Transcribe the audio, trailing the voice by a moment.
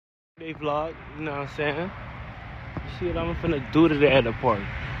They vlog, you know what I'm saying? Shit, I'm finna do today at the park.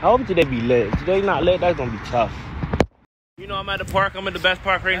 I hope today be lit. If today not lit, that's gonna be tough. You know I'm at the park. I'm at the best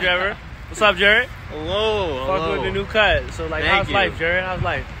park ranger ever. What's up, Jared? Hello. Fuck with the new cut. So like, how's life, Jared? How's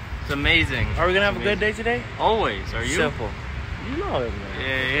life? It's amazing. Are we gonna have a good day today? Always. Are you? Simple. You know it,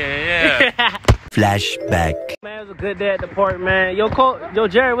 man. Yeah. Flashback. Man, it was a good day at the park, man. Yo,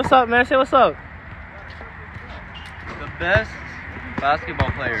 Jared, what's up, man? Say what's up. The best basketball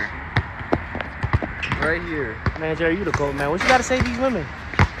player. Right here. Man, Jared, you the GOAT, man. What you gotta say to these women?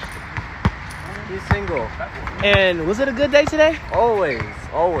 He's single. And was it a good day today? Always.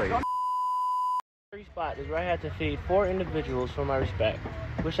 Always. Spot is where I had to feed 4 individuals for my respect,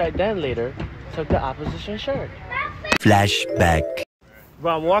 which I then later took the opposition shirt. Flashback.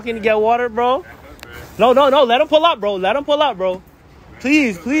 Bro, I'm walking to get water, bro. No, let him pull up, bro. Let him pull up, bro.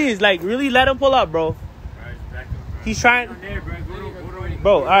 Please, like really let him pull up, bro. He's trying.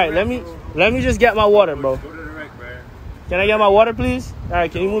 Bro, all right, let me just get my water, bro. Can I get my water, please? All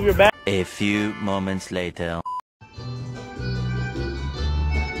right, can you move your back? A few moments later.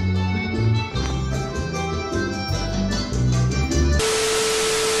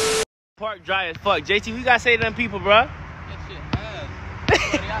 Park dry as fuck. JT, we gotta say to them people, bro.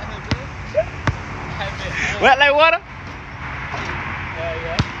 Wet like water?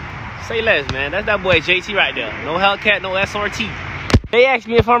 Yeah. Say less, man. That's that boy JT right there. No Hellcat, no SRT. They asked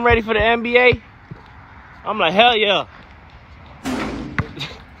me if I'm ready for the NBA. I'm like, hell yeah.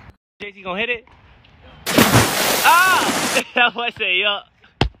 JT gonna hit it? Ah! That boy say, yeah.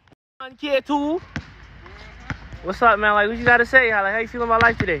 Kid too. What's up, man? Like, what you gotta say? How you feeling about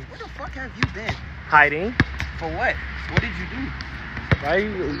life today? Where the fuck have you been? Hiding. For what? What did you do? Why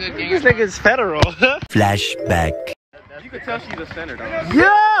you? This nigga's federal. Flashback. You could tell she's a center, though.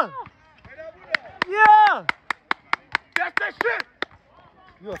 Yeah! Yeah! That's that shit!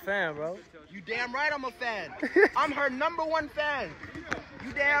 You a fan, bro. You damn right I'm a fan. I'm her #1 fan.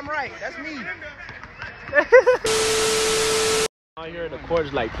 You damn right. That's me. Out here, the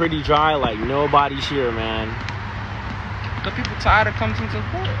court's like pretty dry, like nobody's here, man. The people tired of coming to the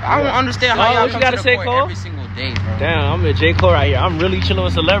court. I don't understand how y'all come to the court every single day, bro. Damn, I'm with J. Cole right here. I'm really chilling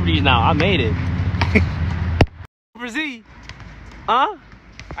with celebrities now. I made it. Super Z. Huh?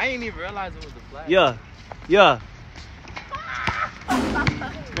 I didn't even realize it was the flag. Yeah.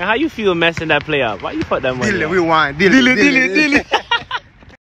 Man, how you feel messing that play up? Why you put that money? Rewind. Deal it.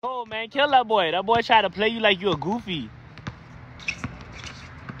 Oh man, kill that boy. That boy tried to play you like you a goofy.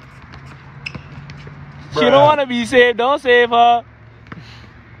 Bruh. She don't want to be saved. Don't save her.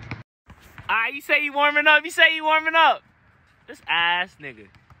 You say you warming up. This ass nigga.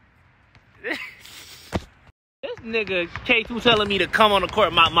 This nigga K2 telling me to come on the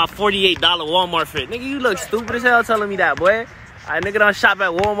court my $48 Walmart fit. Nigga, you look stupid as hell telling me that, boy. Alright, nigga don't shop at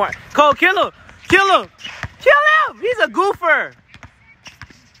Walmart. Cole, kill him. He's a goofer.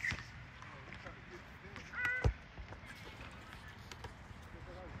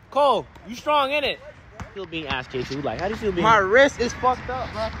 Cole, you strong in it. Still being asked, K2. Like, how do you feel being? My wrist is fucked up,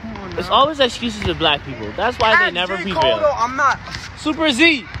 bro. Come on now. It's always excuses with black people. That's why they never prevail. Though, I'm not. Super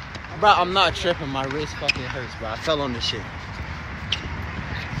Z. Bro, I'm not tripping. My wrist fucking hurts, bro. I fell on this shit.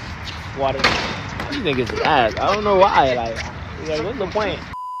 Water. You think it's ass. I don't know why. Like, what's the point?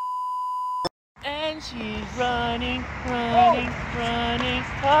 And she's running. Oh.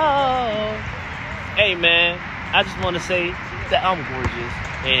 Hey, man. I just want to say that I'm gorgeous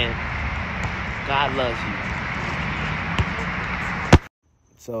and God loves you.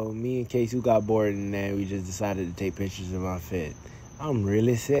 So me and K2 got bored and then we just decided to take pictures of my fit. I'm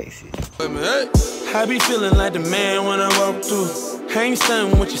really sexy. I be feeling like the man when I walk through. Ain't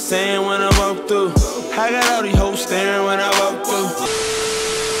stunned what you saying when I walk through. I got all these hoes staring when I walk through.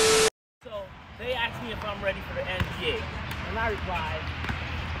 So they asked me if I'm ready for the NBA. And I replied,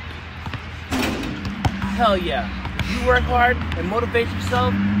 hell yeah. If you work hard and motivate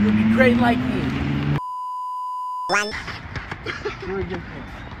yourself, you'll be great like me.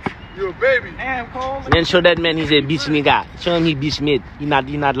 You a baby. Damn, Cole. Then show that man he's a bitch nigga. Show him he bitch made. He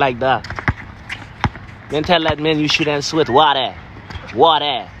not like that. Then tell that man you shouldn't sweat water. What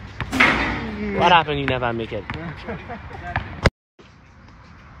happened you never make it?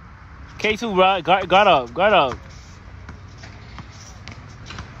 K2, bro. Guard up.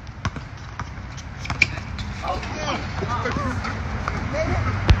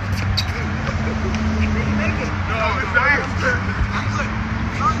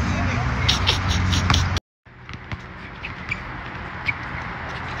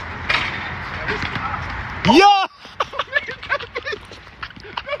 Yo!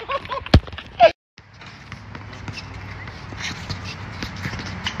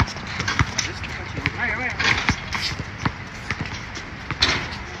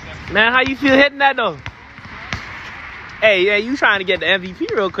 Man, how you feel hitting that though? Hey, yeah, you trying to get the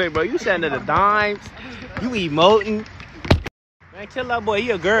MVP real quick, bro. You sending the dimes. You emoting. Man, kill that boy. He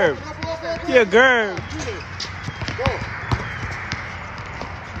a gerb. He a gerb.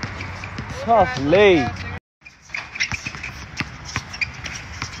 Tough leg.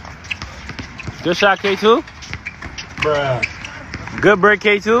 Good shot, K2. Bruh. Good break,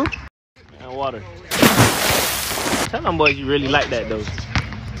 K2. And water. Tell them boys you really like that, though.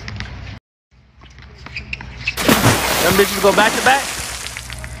 Them bitches go back to back.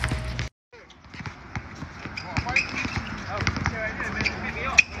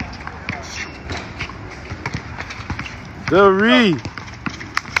 Good read.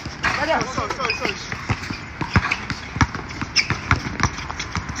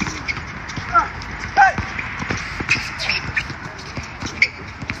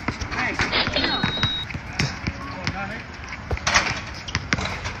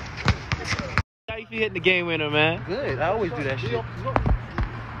 How you feel hitting the game winner, man? Good. I always do that shit.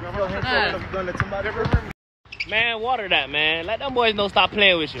 Man, water that, man. Let them boys know stop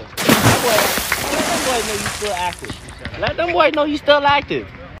playing with you. Let them boys know you still active. Let them boys know you still active.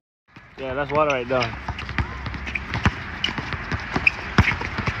 Yeah, that's water right there.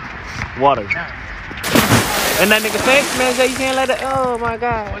 Water. And that nigga face, man, say you can't let it. Oh my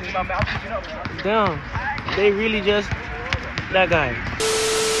God. Damn. They really just that guy.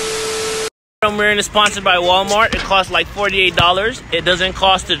 I'm wearing is sponsored by Walmart. It costs like $48. It doesn't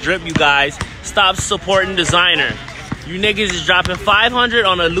cost to drip, you guys. Stop supporting designer. You niggas is dropping $500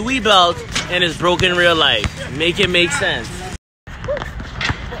 on a Louis belt and it's broken in real life. Make it make sense.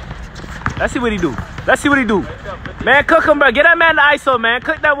 Let's see what he do. Let's see what he do. Man, cook him, bro. Get that man the ISO, man.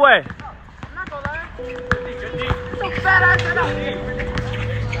 Cook that boy.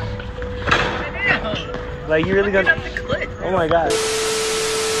 Like, you really gonna... Oh my God.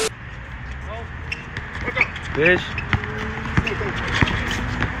 Bitch.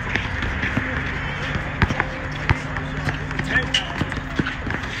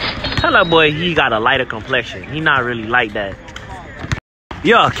 Tell that boy he got a lighter complexion. He not really like that.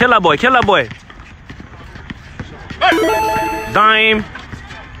 Yo, kill that boy, kill that boy. Dime.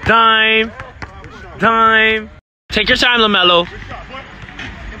 Dime. Dime. Take your time, LaMelo.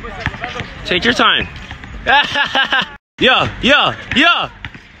 Take your time. Yeah, yeah, yeah.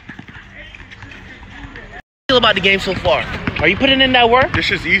 About the game so far? Are you putting in that work?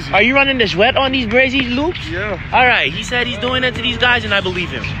 This is easy. Are you running this wet on these crazy loops? Yeah. All right, he said he's doing it to these guys and I believe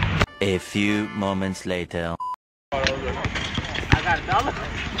him. A few moments later. I got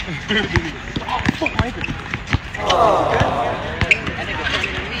 $1.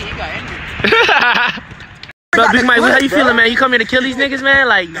 But Big Mike, how you feeling, man? You come here to kill these niggas, man?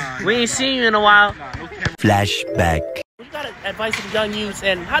 Like, we ain't seen you in a while. Flashback. What you got advice to the young youths,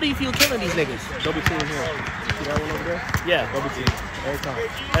 and how do you feel killing these niggas? Double team here. See that one over there? Yeah. Double team. Every time.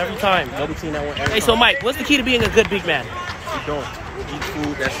 Every time. Double team that one every Hey, time. so Mike, what's the key to being a good big man? Keep going. Eat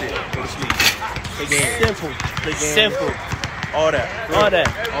food, that's it. Go to sleep. Play games. Simple. Play games. Simple. All that. All that.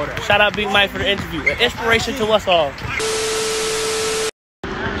 All that. Shout out Big Mike for the interview. An inspiration to us all.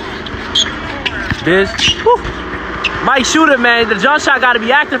 Biz. Whew. Mike Shooter, man. The jump shot got to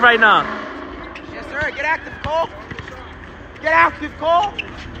be active right now. Yes, sir. Get active, Cole. Get active, Cole.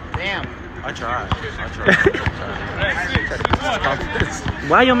 Damn. I tried.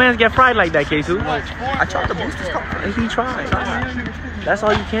 Why your mans get fried like that, K2? I tried to boost his confidence. He tried. That's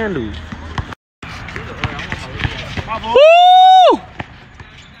all you can do. Woo!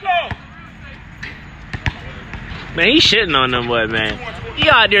 Man, he shitting on them boy, man. He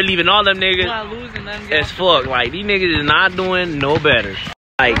out there leaving all them niggas as fuck. Like, these niggas is not doing no better.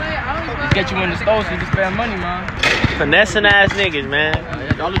 Like, Get you in the store so you can spend money, man. finessing ass niggas, man.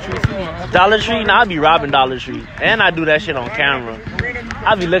 Dollar Tree too, man. Dollar Tree? Nah, I be robbing Dollar Tree. And I do that shit on camera.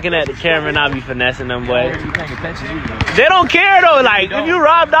 I be looking at the camera and I be finessing them, boy. You paying attention, you know. They don't care, though. Like, if you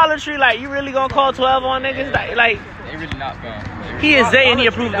rob Dollar Tree, like, you really gonna call 12 on niggas? Like, They really not going. he is Zay and he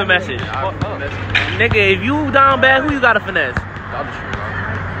approved the message. Nigga, if you down bad, who you gotta finesse? Dollar Tree,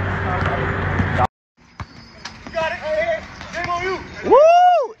 Woo!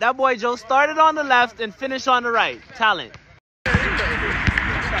 That boy Joe started on the left and finished on the right. Talent.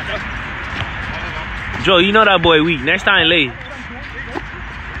 Joe, you know that boy weak. Next time, lay.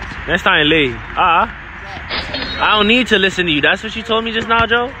 Next time, lay. I don't need to listen to you. That's what you told me just now,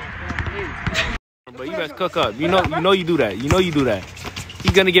 Joe? But you best cook up. You know you do that. You know you do that.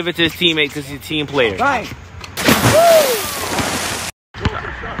 He's gonna give it to his teammate because he's a team player. Right.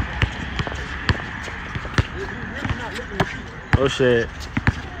 Oh shit.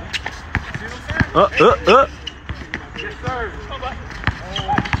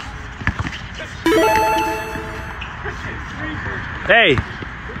 Hey,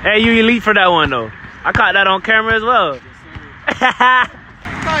 you elite for that one though. I caught that on camera as well. No,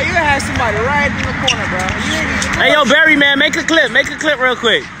 you had somebody right in the corner, bro. You ain't even Hey, yo, Barry, man, make a clip real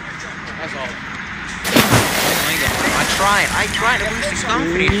quick. That's all. I tried to boost his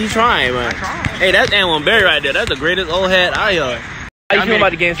confidence. You trying, man. Hey, that's N1 Barry right there. That's the greatest old head out here. How you feel about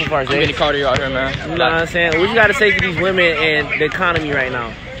the game so far, Zay? I'm getting cardio out here, man. You know what I'm saying? What you got to say to these women and the economy right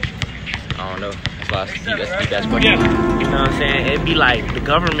now? I don't know. That's question. You know what I'm saying? It'd be like the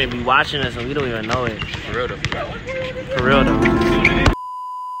government be watching us and we don't even know it. For real, though. For real, though.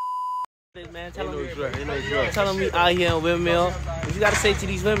 Man, tell them we out here in Windmill. What you got to say to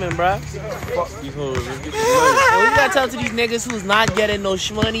these women, bruh? What you got to tell to these niggas who's not getting no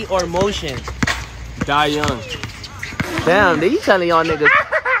shmoney or motion? Die young. Damn, they telling y'all niggas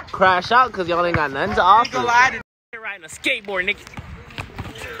crash out because y'all ain't got nothing to offer. Riding a skateboard, nigga.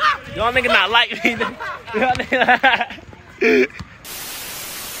 Y'all niggas not like me. Y'all niggas